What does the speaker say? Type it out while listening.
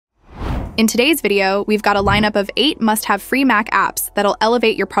In today's video, we've got a lineup of 8 must-have free Mac apps that'll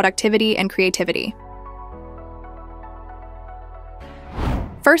elevate your productivity and creativity.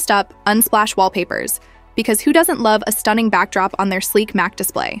 First up, Unsplash Wallpapers, because who doesn't love a stunning backdrop on their sleek Mac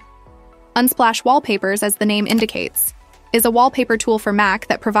display? Unsplash Wallpapers, as the name indicates, is a wallpaper tool for Mac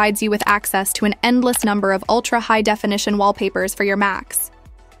that provides you with access to an endless number of ultra-high-definition wallpapers for your Macs.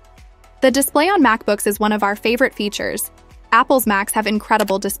 The display on MacBooks is one of our favorite features. Apple's Macs have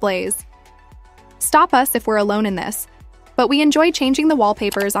incredible displays. Stop us if we're alone in this, but we enjoy changing the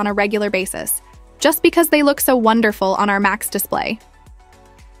wallpapers on a regular basis, just because they look so wonderful on our Mac's display.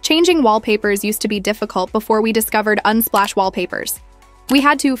 Changing wallpapers used to be difficult before we discovered Unsplash Wallpapers. We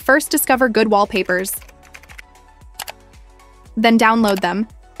had to first discover good wallpapers, then download them,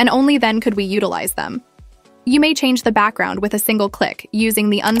 and only then could we utilize them. You may change the background with a single click using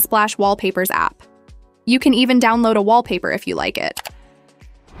the Unsplash Wallpapers app. You can even download a wallpaper if you like it.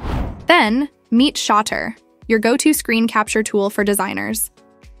 Then, meet SHOTTR, your go-to screen capture tool for designers.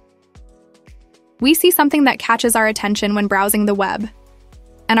 We see something that catches our attention when browsing the web,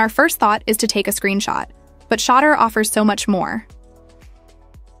 and our first thought is to take a screenshot, but SHOTTR offers so much more.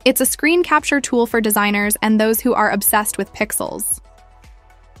 It's a screen capture tool for designers and those who are obsessed with pixels.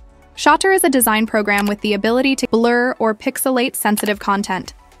 SHOTTR is a design program with the ability to blur or pixelate sensitive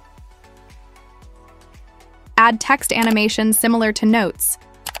content, add text animations similar to notes,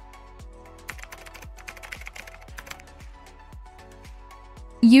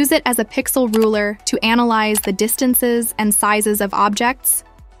 use it as a pixel ruler to analyze the distances and sizes of objects,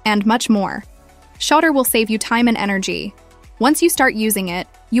 and much more. SHOTTR will save you time and energy. Once you start using it,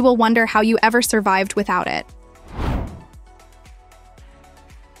 you will wonder how you ever survived without it.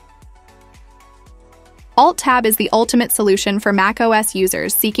 Alt-Tab is the ultimate solution for macOS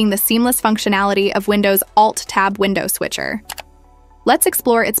users seeking the seamless functionality of Windows Alt-Tab window switcher. Let's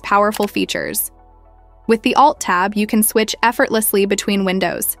explore its powerful features. With the Alt-Tab, you can switch effortlessly between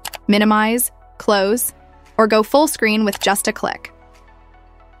windows, minimize, close, or go full screen with just a click.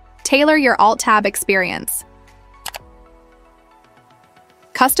 Tailor your Alt-Tab experience.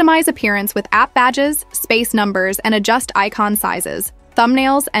 Customize appearance with app badges, space numbers, and adjust icon sizes,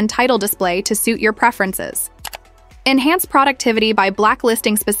 thumbnails, and title display to suit your preferences. Enhance productivity by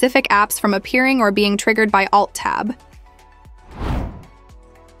blacklisting specific apps from appearing or being triggered by Alt-Tab.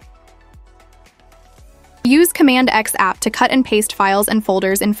 Use Command-X app to cut and paste files and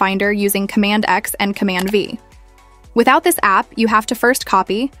folders in Finder using Command-X and Command-V. Without this app, you have to first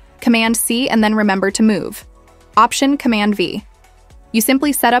copy, Command-C, and then remember to move. Option Command-V. You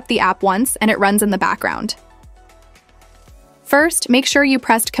simply set up the app once and it runs in the background. First, make sure you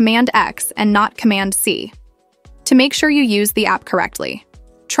pressed Command-X and not Command-C to make sure you use the app correctly.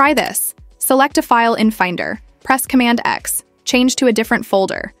 Try this. Select a file in Finder, press Command-X, change to a different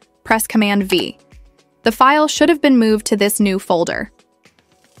folder, press Command-V. The file should have been moved to this new folder.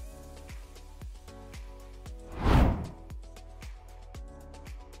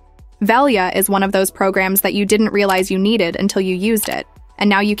 Velja is one of those programs that you didn't realize you needed until you used it, and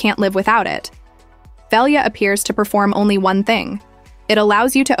now you can't live without it. Velja appears to perform only one thing. It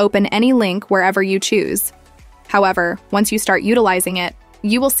allows you to open any link wherever you choose. However, once you start utilizing it,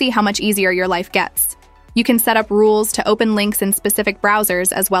 you will see how much easier your life gets. You can set up rules to open links in specific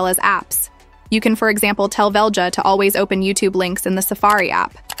browsers as well as apps. You can, for example, tell Velja to always open YouTube links in the Safari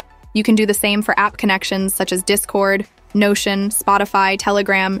app. You can do the same for app connections such as Discord, Notion, Spotify,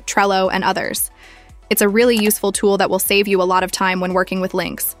 Telegram, Trello, and others. It's a really useful tool that will save you a lot of time when working with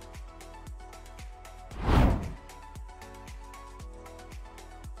links.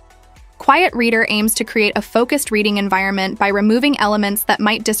 Quiet Reader aims to create a focused reading environment by removing elements that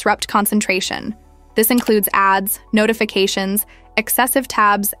might disrupt concentration. This includes ads, notifications, excessive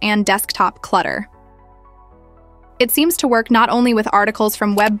tabs, and desktop clutter. It seems to work not only with articles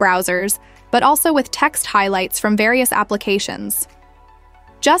from web browsers, but also with text highlights from various applications.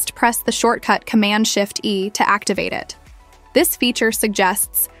 Just press the shortcut Command-Shift-E to activate it. This feature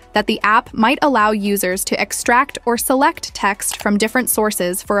suggests that the app might allow users to extract or select text from different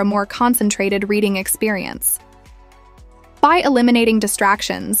sources for a more concentrated reading experience. By eliminating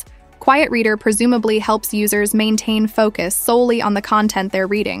distractions, Quiet Reader presumably helps users maintain focus solely on the content they're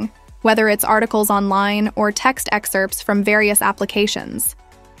reading, whether it's articles online or text excerpts from various applications.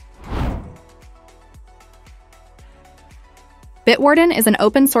 Bitwarden is an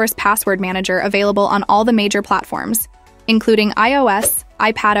open-source password manager available on all the major platforms, including iOS,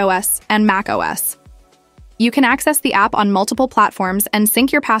 iPadOS, and macOS. You can access the app on multiple platforms and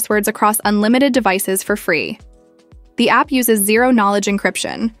sync your passwords across unlimited devices for free. The app uses zero-knowledge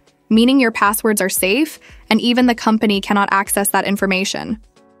encryption, meaning your passwords are safe, and even the company cannot access that information.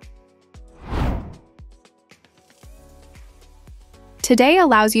 Today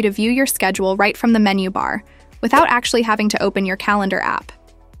allows you to view your schedule right from the menu bar, without actually having to open your calendar app.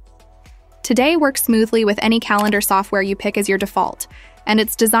 Today works smoothly with any calendar software you pick as your default, and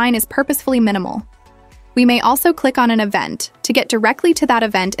its design is purposefully minimal. We may also click on an event to get directly to that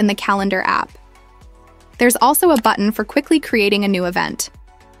event in the calendar app. There's also a button for quickly creating a new event.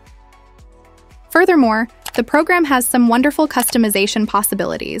 Furthermore, the program has some wonderful customization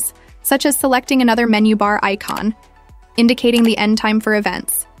possibilities, such as selecting another menu bar icon, indicating the end time for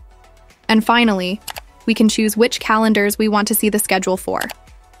events. And finally, we can choose which calendars we want to see the schedule for.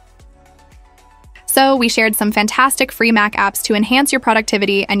 So we shared some fantastic free Mac apps to enhance your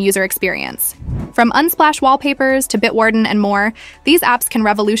productivity and user experience. From Unsplash Wallpapers to Bitwarden and more, these apps can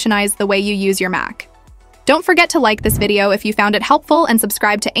revolutionize the way you use your Mac. Don't forget to like this video if you found it helpful and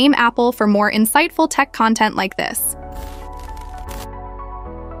subscribe to AIM Apple for more insightful tech content like this.